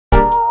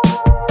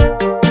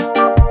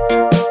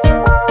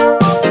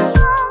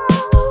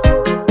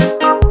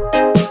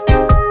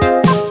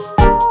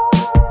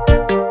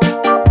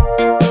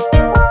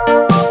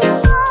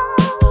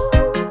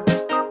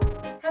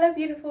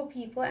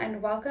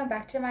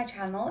back to my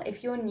channel.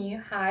 If you're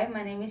new, hi,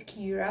 my name is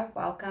Kiura,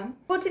 welcome.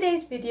 For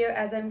today's video,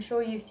 as I'm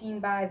sure you've seen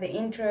by the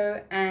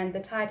intro and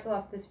the title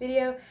of this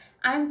video,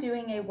 I'm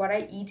doing a what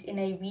I eat in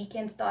a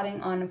weekend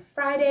starting on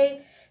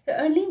Friday. The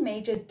only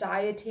major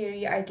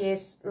dietary, I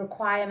guess,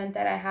 requirement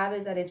that I have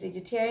is that it's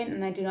vegetarian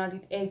and I do not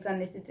eat eggs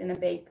unless it's in a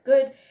baked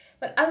good.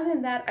 But other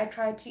than that, I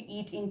try to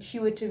eat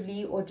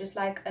intuitively or just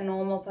like a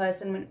normal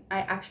person when I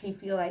actually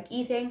feel like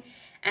eating.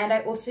 And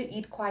I also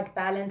eat quite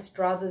balanced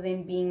rather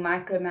than being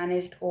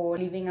micromanaged or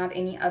leaving out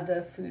any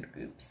other food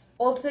groups.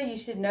 Also, you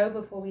should know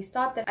before we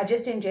start that I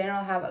just in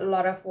general have a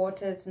lot of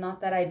water. It's not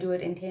that I do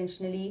it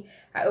intentionally.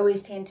 I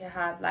always tend to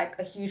have like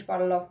a huge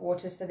bottle of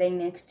water sitting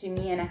next to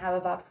me and I have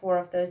about 4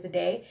 of those a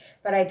day.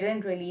 But I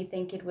didn't really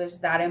think it was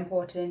that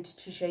important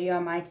to show you. I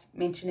might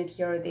mention it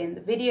here or there in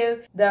the video,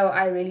 though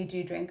I really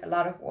do drink a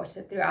lot of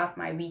water throughout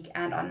my week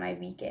and on my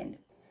weekend.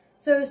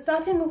 So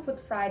starting off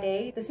with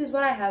Friday, this is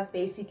what I have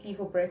basically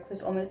for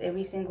breakfast almost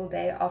every single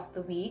day of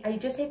the week. I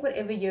just take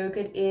whatever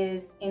yogurt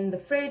is in the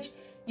fridge.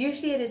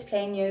 Usually it is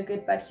plain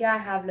yogurt, but here I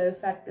have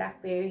low-fat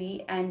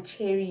blackberry and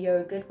cherry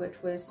yogurt, which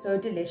was so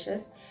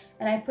delicious.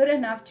 And I put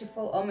enough to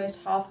fill almost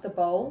half the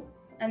bowl.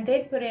 And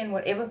then put in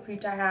whatever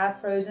fruit I have,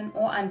 frozen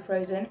or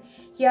unfrozen.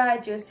 Here I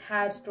just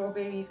had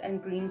strawberries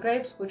and green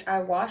grapes, which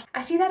I washed.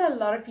 I see that a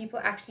lot of people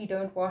actually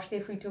don't wash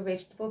their fruit or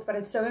vegetables, but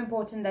it's so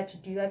important that you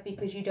do that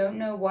because you don't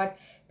know what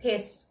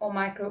pests or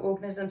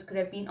microorganisms could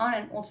have been on.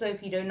 And also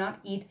if you do not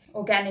eat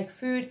organic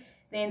food,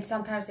 then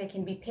sometimes there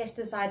can be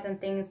pesticides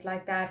and things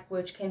like that,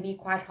 which can be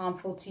quite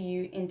harmful to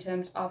you in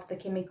terms of the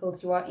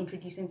chemicals you are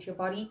introducing to your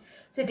body.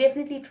 So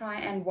definitely try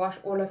and wash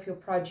all of your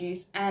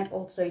produce and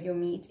also your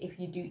meat if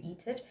you do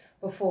eat it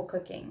before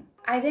cooking.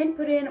 I then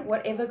put in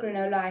whatever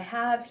granola I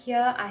have.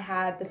 Here I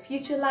had the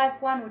Future Life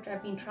one, which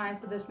I've been trying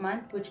for this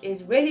month, which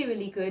is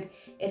really good.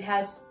 It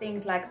has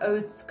things like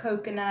oats,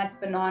 coconut,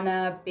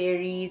 banana,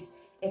 berries,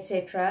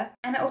 etc.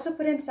 And I also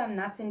put in some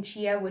nuts and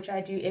chia, which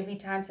I do every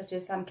time, such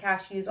as some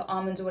cashews or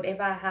almonds or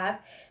whatever I have.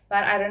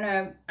 But I don't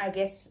know, I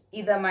guess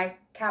either my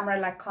camera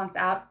like conked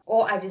out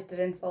or I just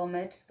didn't film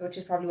it, which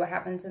is probably what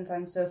happened since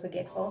I'm so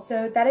forgetful.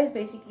 So that is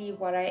basically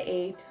what I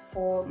ate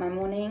for my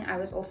morning. I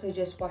was also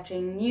just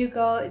watching New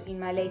Girl. It's been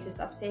my latest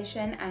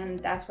obsession and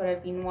that's what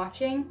I've been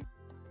watching.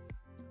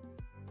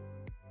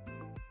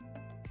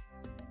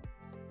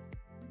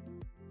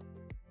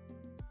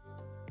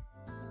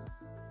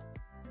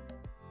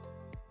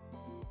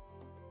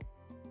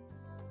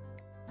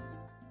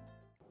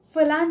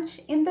 For lunch,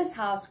 in this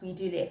house, we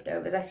do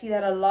leftovers. I see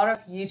that a lot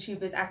of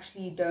YouTubers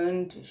actually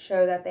don't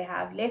show that they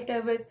have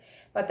leftovers,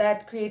 but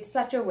that creates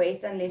such a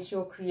waste unless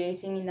you're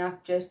creating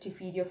enough just to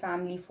feed your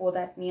family for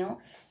that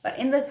meal. But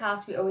in this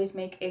house, we always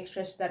make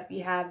extra so that we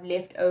have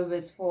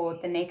leftovers for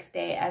the next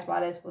day as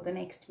well as for the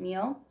next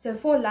meal. So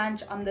for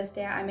lunch on this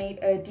day, I made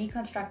a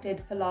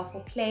deconstructed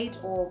falafel plate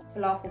or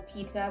falafel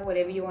pita,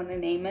 whatever you want to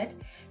name it.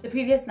 The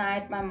previous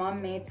night, my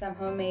mom made some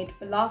homemade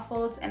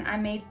falafels and I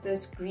made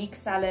this Greek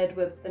salad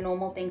with the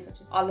normal things such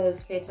as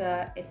olives,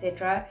 feta,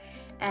 etc.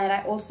 And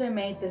I also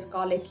made this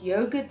garlic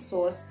yogurt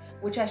sauce,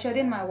 which I showed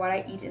in my what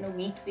I eat in a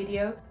week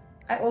video.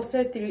 I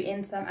also threw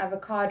in some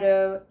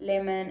avocado,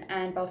 lemon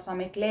and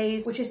balsamic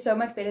glaze, which is so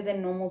much better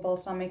than normal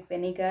balsamic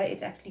vinegar.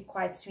 It's actually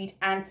quite sweet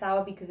and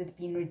sour because it's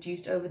been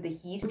reduced over the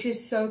heat, which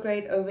is so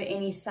great over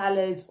any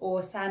salads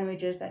or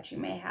sandwiches that you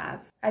may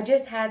have. I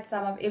just had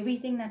some of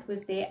everything that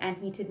was there and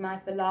heated my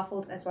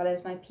falafels as well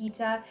as my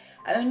pita.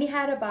 I only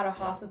had about a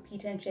half a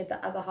pita and shared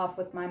the other half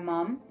with my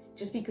mom,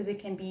 just because it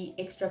can be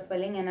extra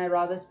filling and I'd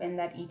rather spend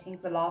that eating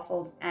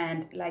falafels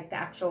and like the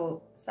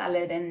actual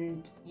salad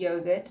and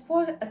yogurt.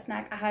 For a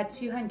snack, I had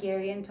 2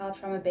 Hungarian tarts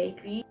from a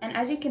bakery, and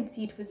as you can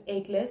see, it was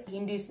eggless.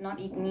 Hindus do not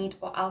eat meat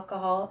or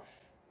alcohol.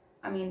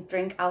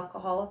 Drink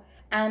alcohol.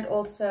 And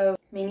also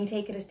many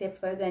take it a step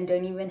further and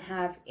don't even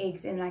have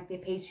eggs in like their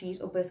pastries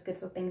or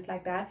biscuits or things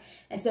like that.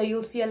 And so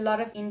you'll see a lot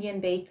of Indian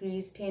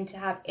bakeries tend to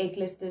have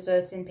eggless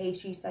desserts and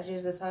pastries such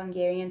as this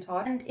Hungarian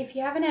tart. And if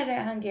you haven't had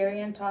a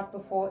Hungarian tart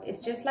before,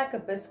 it's just like a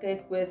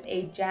biscuit with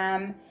a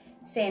jam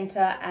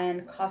center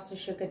and caster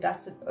sugar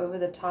dusted over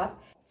the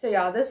top. So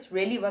yeah, this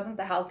really wasn't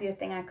the healthiest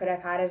thing I could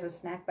have had as a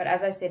snack, but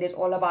as I said, it's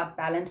all about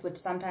balance, which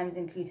sometimes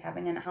includes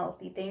having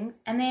unhealthy things.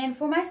 And then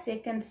for my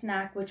second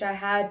snack, which I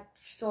had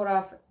sort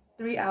of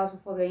 3 hours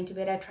before going to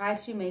bed, I try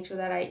to make sure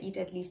that I eat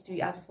at least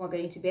 3 hours before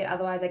going to bed,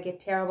 otherwise I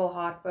get terrible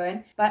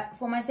heartburn. But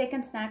for my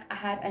second snack, I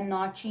had a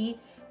nachi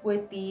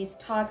with these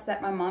tarts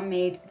that my mom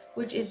made,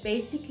 which is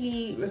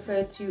basically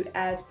referred to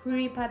as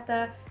puri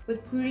pata,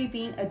 with puri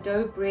being a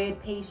dough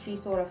bread pastry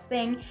sort of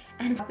thing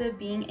and pata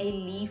being a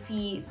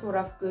leafy sort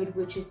of good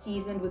which is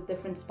seasoned with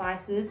different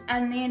spices.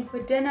 And then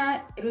for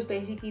dinner, it was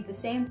basically the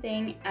same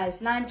thing as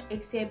lunch,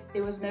 except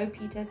there was no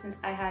pita since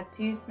I had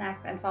 2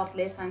 snacks and felt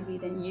less hungry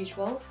than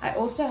usual. I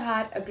also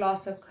had a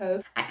glass of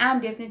Coke. I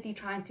am definitely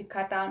trying to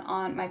cut down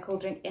on my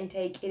cold drink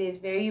intake. It is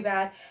very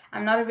bad.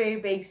 I'm not a very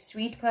big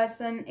sweet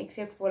person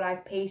except for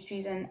like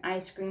pastries and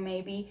ice cream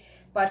maybe,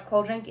 but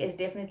cold drink is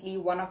definitely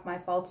one of my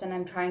faults and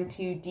I'm trying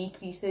to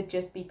decrease it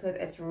just because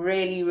it's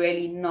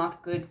really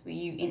not good for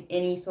you in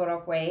any sort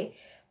of way.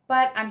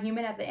 But I'm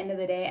human at the end of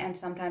the day, and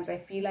sometimes I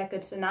feel like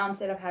it. So now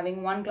instead of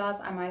having one glass,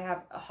 I might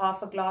have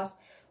half a glass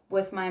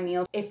with my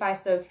meal if I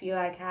so feel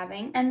like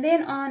having. And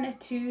then on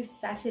to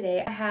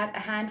Saturday, I had a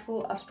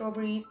handful of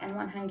strawberries and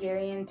one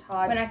Hungarian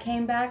tart. When I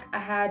came back, I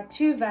had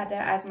 2 vada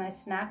as my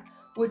snack,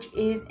 which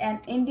is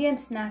an Indian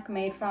snack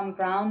made from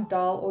ground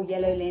dal or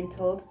yellow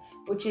lentils,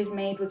 which is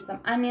made with some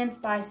onions,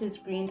 spices,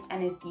 greens,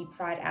 and is deep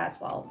fried as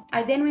well.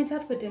 I then went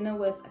out for dinner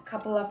with a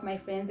couple of my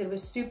friends. It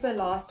was super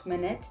last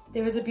minute.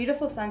 There was a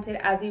beautiful sunset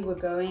as we were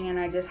going, and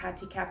I just had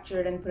to capture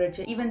it and put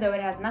it, even though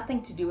it has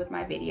nothing to do with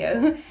my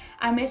video.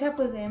 I met up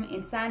with them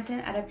in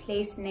Sandton at a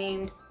place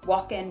named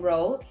Wok and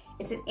Roll.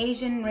 It's an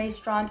Asian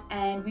restaurant,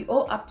 and we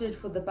all opted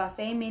for the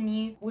buffet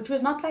menu, which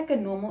was not like a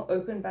normal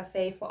open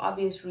buffet for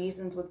obvious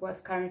reasons with what's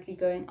currently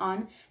going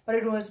on, but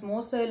it was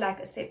more so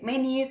like a set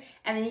menu,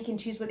 and then you can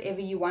choose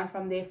whatever you want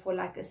from there for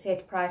like a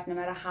set price, no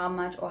matter how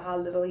much or how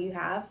little you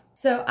have.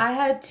 So I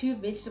had 2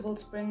 vegetable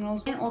spring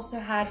rolls and also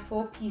had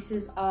 4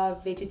 pieces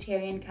of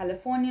vegetarian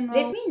Californian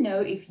roll. Let me know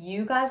if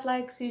you guys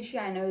like sushi.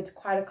 I know it's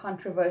quite a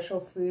controversial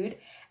food,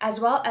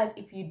 as well as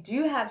if you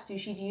do have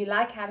sushi, do you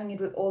like having it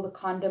with all the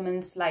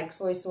condiments like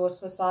soy sauce,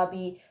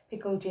 wasabi,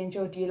 pickled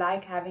ginger, or do you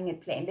like having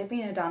it plain? Let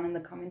me know down in the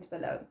comments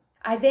below.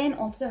 I then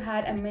also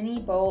had a mini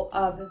bowl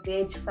of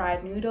veg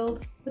fried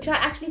noodles, which I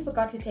actually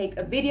forgot to take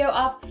a video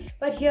of,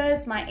 but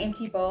here's my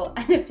empty bowl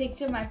and a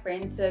picture my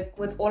friend took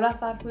with all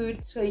of our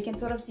food, so you can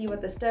sort of see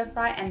what the stir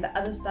fry and the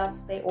other stuff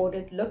they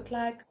ordered looked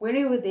like. When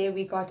we were there,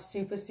 we got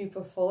super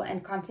full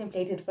and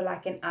contemplated for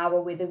like an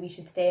hour whether we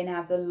should stay and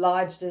have the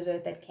large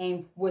dessert that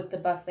came with the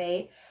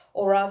buffet,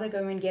 or rather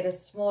go and get a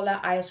smaller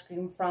ice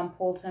cream from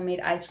Paul's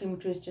Homemade Ice Cream,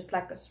 which was just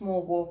like a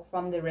small walk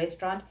from the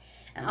restaurant.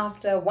 And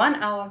after 1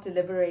 hour of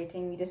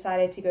deliberating, we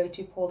decided to go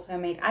to Paul's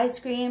Homemade Ice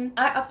Cream.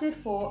 I opted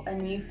for a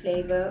new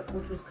flavor,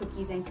 which was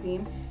cookies and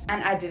cream,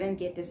 and I didn't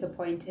get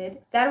disappointed.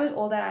 That was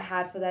all that I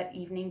had for that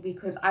evening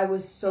because I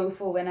was so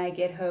full when I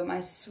get home.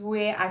 I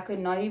swear I could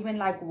not even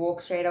like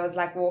walk straight. I was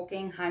like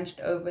walking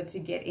hunched over to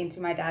get into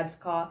my dad's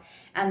car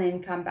and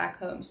then come back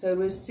home. So it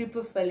was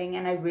super filling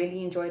and I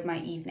really enjoyed my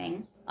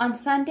evening. On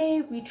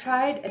Sunday, we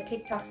tried a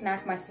TikTok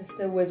snack my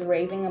sister was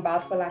raving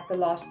about for like the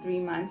last 3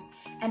 months.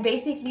 And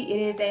basically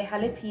it is a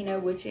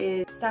jalapeno, which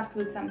is stuffed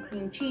with some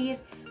cream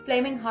cheese,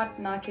 flaming hot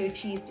nacho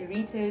cheese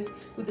Doritos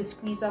with a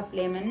squeeze of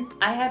lemon.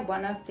 I had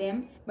one of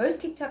them.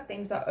 Most TikTok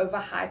things are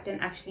overhyped and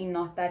actually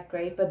not that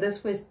great, but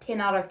this was 10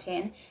 out of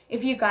 10.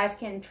 If you guys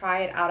can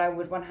try it out, I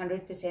would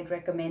 100%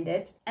 recommend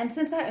it. And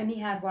since I only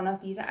had one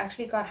of these, I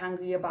actually got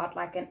hungry about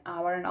like an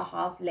hour and a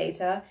half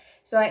later.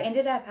 So I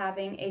ended up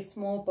having a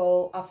small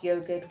bowl of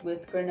yogurt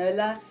with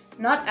granola.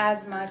 Not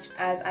as much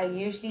as I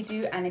usually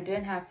do, and it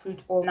didn't have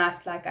fruit or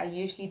nuts like I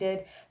usually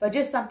did, but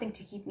just something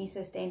to keep me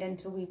sustained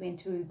until we went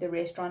to the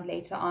restaurant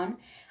later on.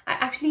 I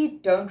actually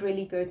don't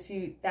really go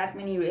to that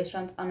many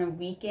restaurants on a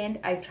weekend.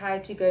 I try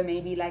to go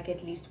maybe like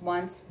at least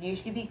once,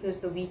 usually because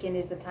the weekend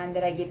is the time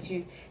that I get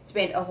to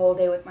spend a whole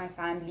day with my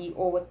family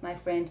or with my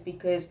friends,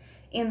 because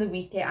in the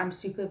weekday I'm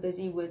super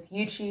busy with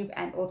YouTube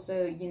and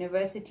also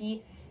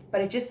university. But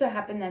it just so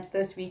happened that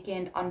this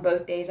weekend, on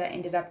both days, I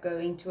ended up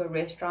going to a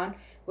restaurant,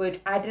 which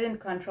I didn't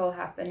control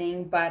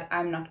happening, but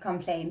I'm not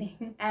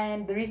complaining.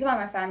 And the reason why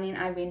my family and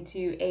I went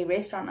to a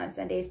restaurant on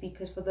Sunday is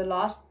because for the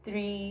last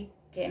 3,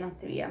 okay,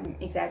 not 3, I'm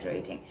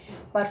exaggerating,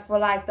 but for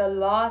like the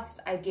last,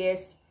 I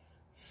guess,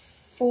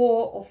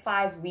 4 or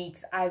 5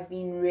 weeks, I've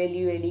been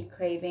really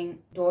craving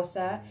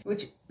dosa,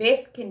 which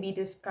best can be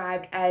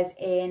described as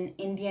an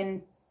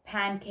Indian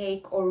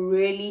pancake or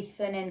really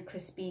thin and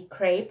crispy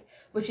crepe,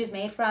 which is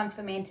made from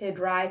fermented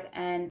rice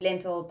and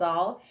lentil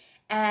dal.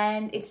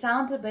 And it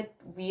sounds a bit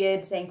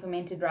weird saying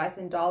fermented rice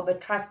and dal, but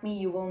trust me,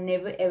 you will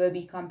never ever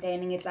be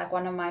complaining. It's like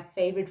one of my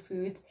favorite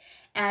foods,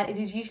 and it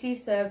is usually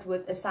served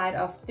with a side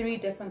of 3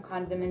 different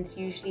condiments,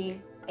 usually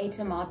a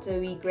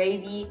tomatoey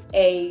gravy,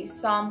 a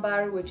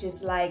sambar, which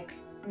is like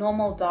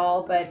normal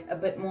dal but a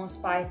bit more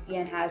spicy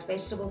and has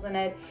vegetables in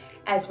it,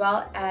 as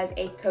well as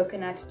a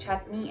coconut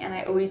chutney. And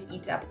I always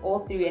eat up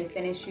all 3 and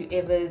finish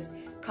whoever's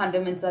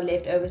condiments are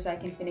left over so I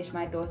can finish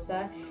my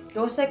dosa.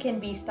 Dosa can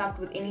be stuffed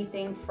with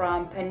anything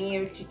from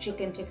paneer to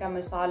chicken tikka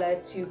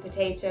masala to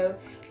potato,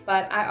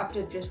 but I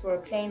opted just for a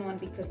plain one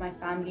because my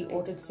family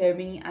ordered so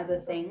many other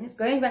things.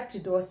 Going back to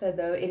dosa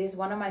though, it is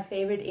one of my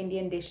favorite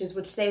Indian dishes,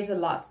 which says a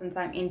lot since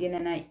I'm Indian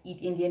and I eat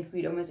Indian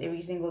food almost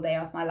every single day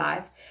of my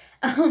life.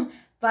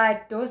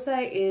 But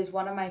dosa is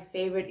one of my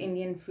favorite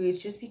Indian foods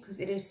just because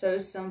it is so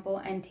simple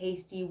and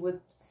tasty with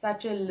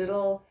such a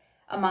little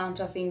amount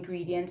of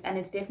ingredients, and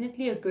it's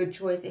definitely a good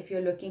choice if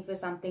you're looking for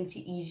something to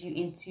ease you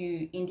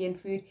into Indian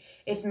food.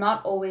 It's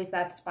not always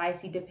that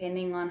spicy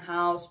depending on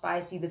how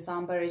spicy the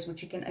sambar is,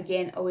 which you can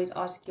again always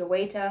ask your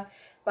waiter,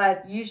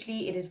 but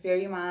usually it is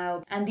very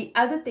mild. And the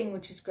other thing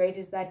which is great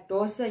is that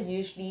dosa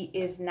usually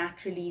is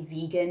naturally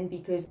vegan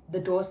because the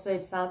dosa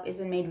itself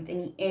isn't made with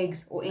any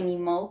eggs or any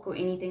milk or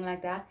anything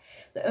like that.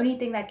 The only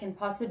thing that can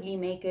possibly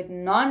make it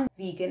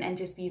non-vegan and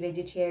just be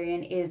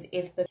vegetarian is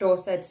if the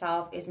dosa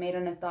itself is made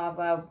on a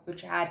tawa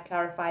which had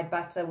clarified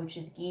butter, which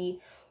is ghee,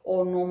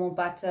 or normal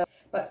butter.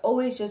 but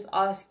always just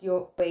ask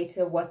your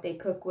waiter what they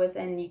cook with,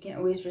 and you can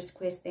always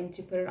request them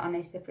to put it on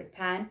a separate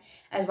pan,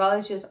 as well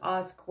as just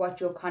ask what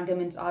your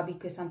condiments are,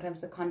 because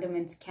sometimes the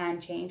condiments can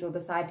change, or the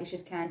side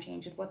dishes can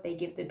change with what they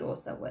give the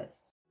dosa with.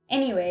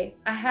 Anyway,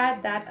 I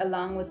had that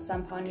along with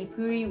some pani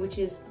puri, which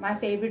is my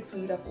favorite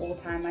food of all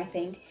time, I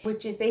think,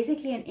 which is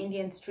basically an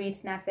Indian street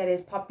snack that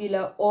is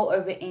popular all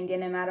over India,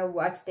 no matter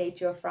what state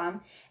you're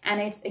from.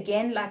 And it's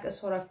again like a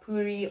sort of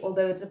puri,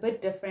 although it's a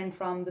bit different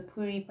from the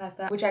puri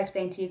patha, which I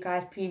explained to you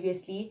guys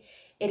previously.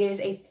 It is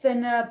a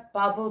thinner,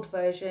 bubbled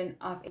version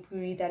of a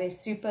puri that is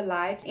super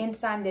light.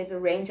 Inside there's a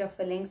range of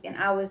fillings. In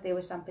ours there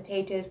were some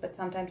potatoes, but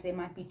sometimes there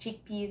might be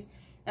chickpeas.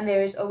 And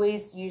there is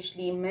always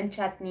usually mint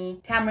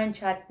chutney, tamarind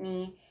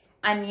chutney,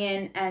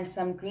 onion, and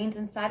some greens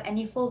inside, and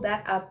you fill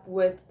that up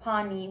with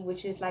pani,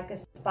 which is like a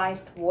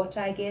spiced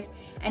water, I guess,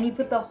 and you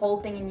put the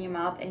whole thing in your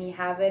mouth and you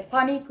have it.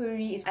 Pani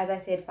puri is, as I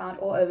said, found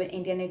all over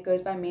India, and it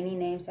goes by many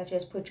names such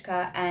as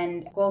puchka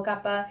and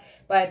golgappa,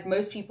 but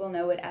most people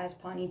know it as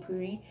pani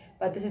puri.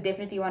 But this is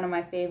definitely one of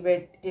my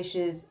favorite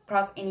dishes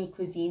across any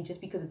cuisine,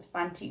 just because it's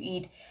fun to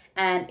eat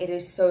and it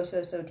is so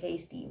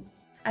tasty.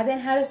 I then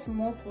had a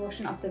small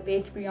portion of the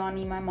veg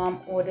biryani my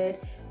mom ordered,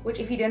 which,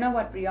 if you don't know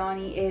what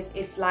biryani is,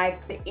 it's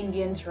like the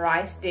Indians'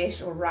 rice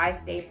dish or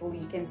rice staple,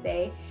 you can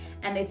say.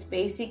 And it's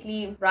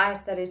basically rice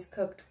that is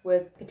cooked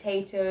with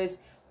potatoes,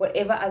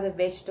 whatever other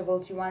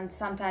vegetables you want.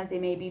 Sometimes there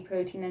may be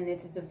protein in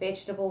it. It's a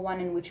vegetable one,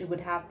 in which it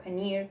would have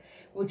paneer,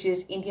 which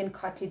is Indian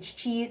cottage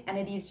cheese, and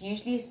it is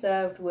usually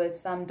served with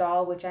some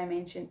dal, which I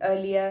mentioned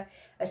earlier,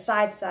 a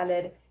side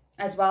salad,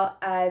 as well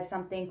as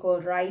something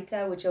called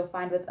raita, which you'll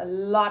find with a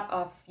lot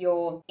of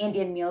your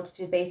Indian meals, which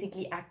is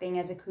basically acting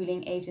as a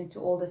cooling agent to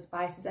all the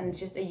spices, and it's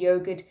just a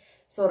yogurt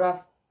sort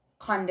of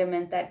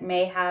condiment that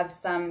may have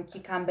some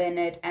cucumber in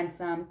it and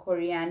some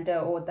coriander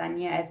or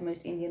dhania, as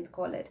most Indians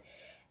call it.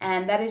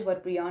 And that is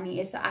what biryani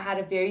is. So I had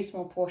a very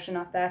small portion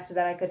of that so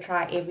that I could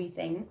try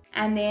everything.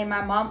 And then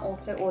my mom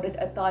also ordered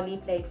a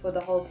thali plate for the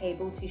whole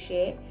table to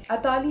share. A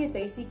thali is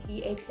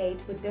basically a plate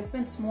with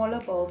different smaller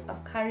bowls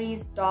of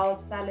curries,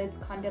 dals, salads,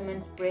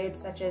 condiments, bread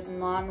such as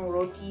naan or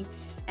roti,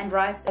 and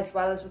rice, as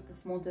well as with the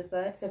small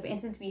dessert. So for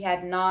instance, we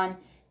had naan,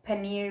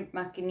 paneer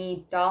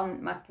makhani, dal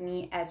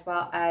makhani, as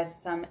well as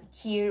some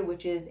kheer,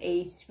 which is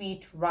a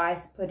sweet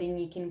rice pudding,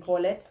 you can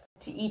call it.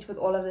 To eat with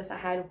all of this, I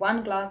had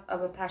 1 glass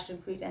of a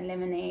passion fruit and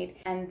lemonade,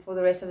 and for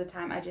the rest of the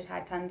time I just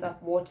had tons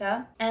of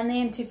water. And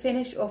then to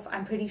finish off,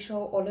 I'm pretty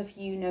sure all of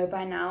you know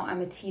by now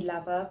I'm a tea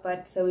lover,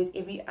 but so is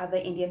every other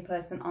Indian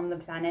person on the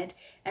planet.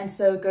 And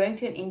so going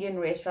to an Indian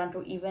restaurant,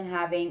 or even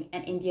having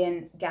an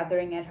Indian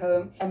gathering at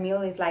home, a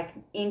meal is like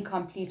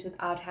incomplete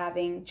without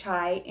having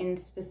chai, in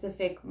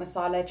specific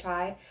masala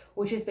chai,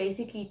 which is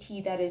basically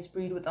tea that is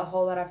brewed with a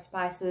whole lot of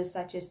spices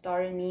such as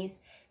star anise,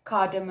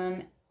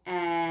 cardamom,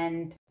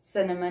 and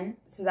cinnamon.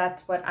 So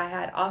that's what I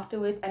had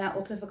afterwards. And I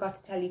also forgot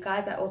to tell you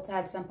guys, I also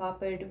had some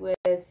papad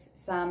with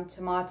some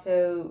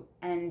tomato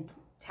and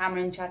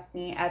tamarind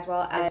chutney, as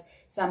well as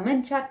some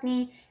mint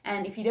chutney.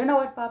 And if you don't know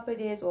what papad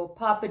is, or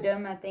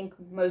papadum, I think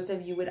most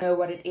of you would know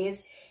what it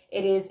is.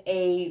 It is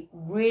a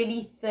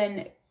really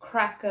thin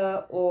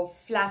cracker or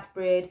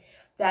flatbread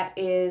that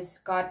is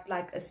got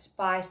like a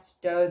spiced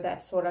dough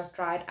that's sort of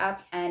dried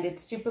up, and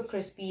it's super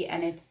crispy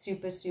and it's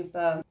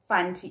super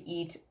fun to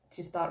eat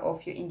to start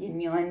off your Indian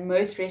meal. And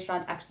most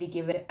restaurants actually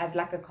give it as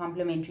like a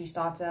complimentary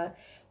starter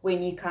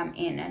when you come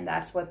in, and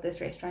that's what this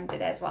restaurant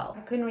did as well.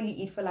 I couldn't really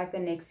eat for like the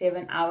next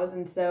 7 hours,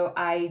 and so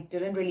I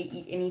didn't really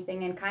eat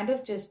anything and kind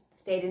of just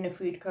stayed in a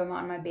food coma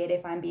on my bed,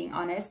 if I'm being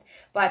honest.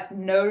 But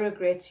no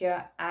regrets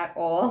here at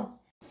all.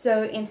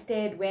 So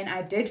instead, when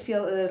I did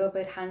feel a little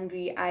bit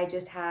hungry, I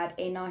just had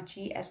a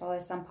nachi as well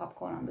as some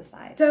popcorn on the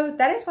side. So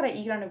that is what I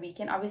eat on a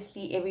weekend.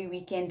 Obviously, every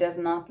weekend does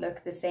not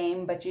look the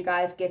same, but you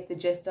guys get the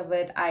gist of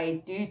it.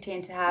 I do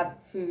tend to have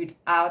food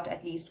out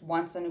at least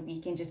once on a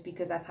weekend, just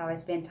because that's how I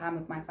spend time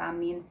with my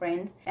family and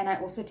friends. And I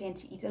also tend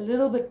to eat a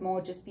little bit more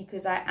just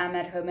because I am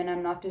at home and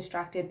I'm not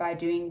distracted by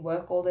doing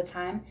work all the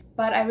time.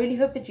 But I really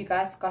hope that you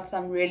guys got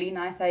some really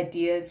nice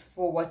ideas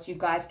for what you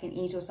guys can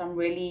eat, or some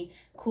really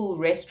cool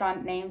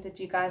restaurant names that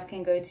you guys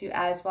can go to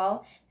as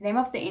well. The name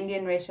of the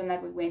Indian restaurant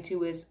that we went to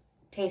was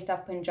Taste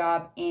of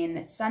Punjab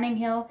in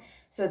Sunninghill.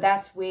 So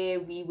that's where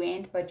we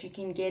went, but you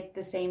can get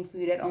the same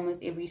food at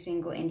almost every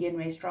single Indian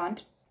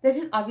restaurant. This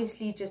is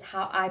obviously just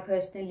how I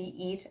personally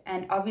eat,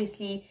 and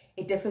obviously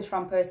it differs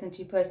from person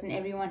to person.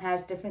 Everyone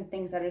has different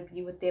things that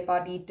agree with their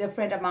body,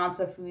 different amounts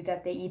of food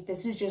that they eat.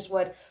 This is just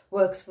what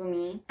works for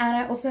me. And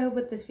I also hope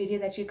with this video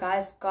that you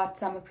guys got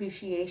some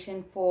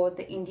appreciation for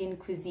the Indian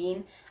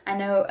cuisine. I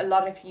know a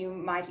lot of you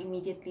might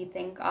immediately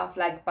think of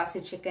like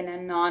butter chicken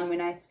and naan when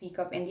I speak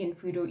of Indian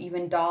food, or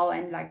even dal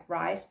and like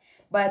rice.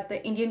 But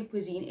the Indian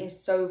cuisine is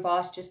so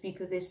vast just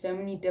because there's so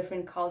many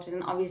different cultures,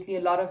 and obviously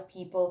a lot of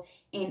people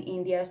in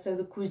India. So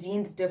the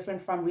cuisine's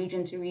different from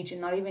region to region,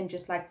 not even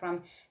just like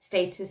from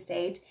state to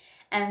state.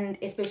 And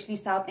especially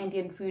South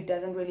Indian food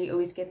doesn't really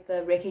always get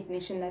the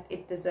recognition that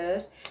it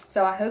deserves.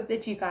 So I hope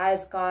that you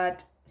guys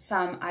got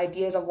some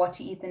ideas of what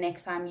to eat the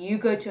next time you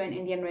go to an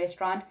Indian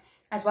restaurant.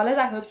 as well as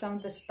I hope some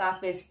of the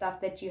stuff is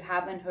stuff that you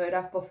haven't heard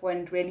of before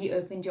and really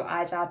opened your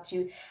eyes out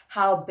to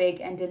how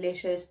big and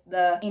delicious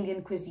the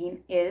Indian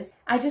cuisine is.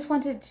 I just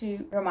wanted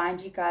to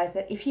remind you guys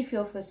that if you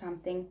feel for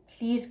something,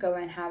 please go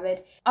and have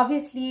it.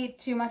 Obviously,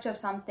 too much of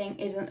something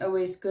isn't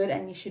always good,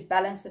 and you should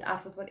balance it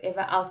out with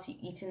whatever else you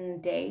eat in the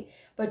day.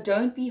 But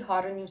don't be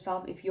hard on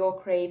yourself if you're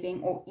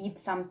craving or eat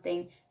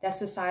something that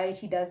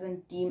society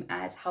doesn't deem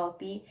as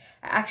healthy.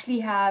 I actually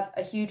have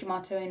a huge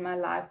motto in my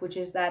life, which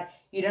is that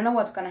you don't know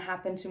what's going to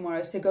happen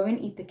tomorrow, so go and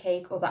eat the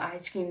cake or the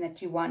ice cream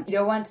that you want. You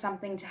don't want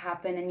something to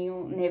happen and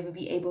you'll never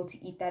be able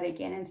to eat that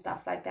again and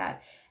stuff like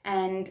that.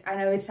 And I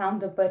know it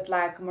sounds a bit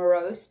like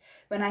morose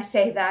when I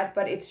say that,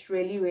 but it's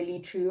really, really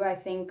true. I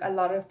think a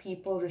lot of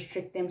people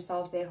restrict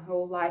themselves their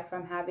whole life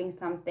from having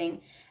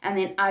something, and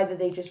then either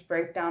they just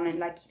break down and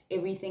like eat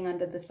everything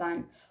under the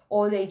sun,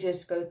 or they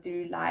just go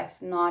through life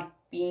not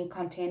being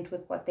content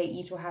with what they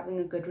eat or having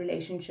a good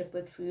relationship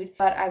with food.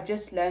 But I've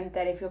just learned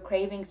that if you're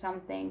craving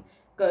something,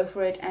 go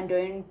for it and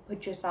don't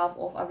put yourself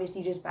off.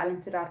 Obviously, just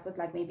balance it out with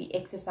like maybe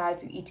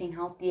exercise or eating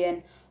healthy,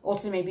 and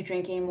also maybe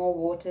drinking more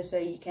water so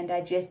you can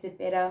digest it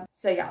better.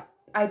 So yeah,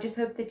 I just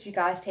hope that you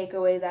guys take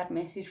away that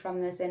message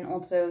from this and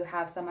also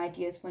have some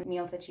ideas for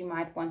meals that you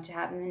might want to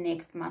have in the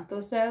next month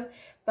or so.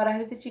 But I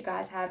hope that you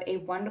guys have a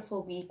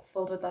wonderful week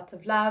filled with lots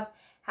of love,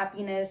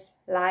 happiness,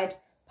 light,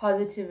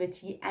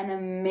 positivity, and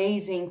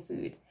amazing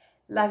food.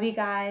 Love you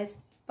guys.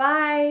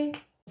 Bye.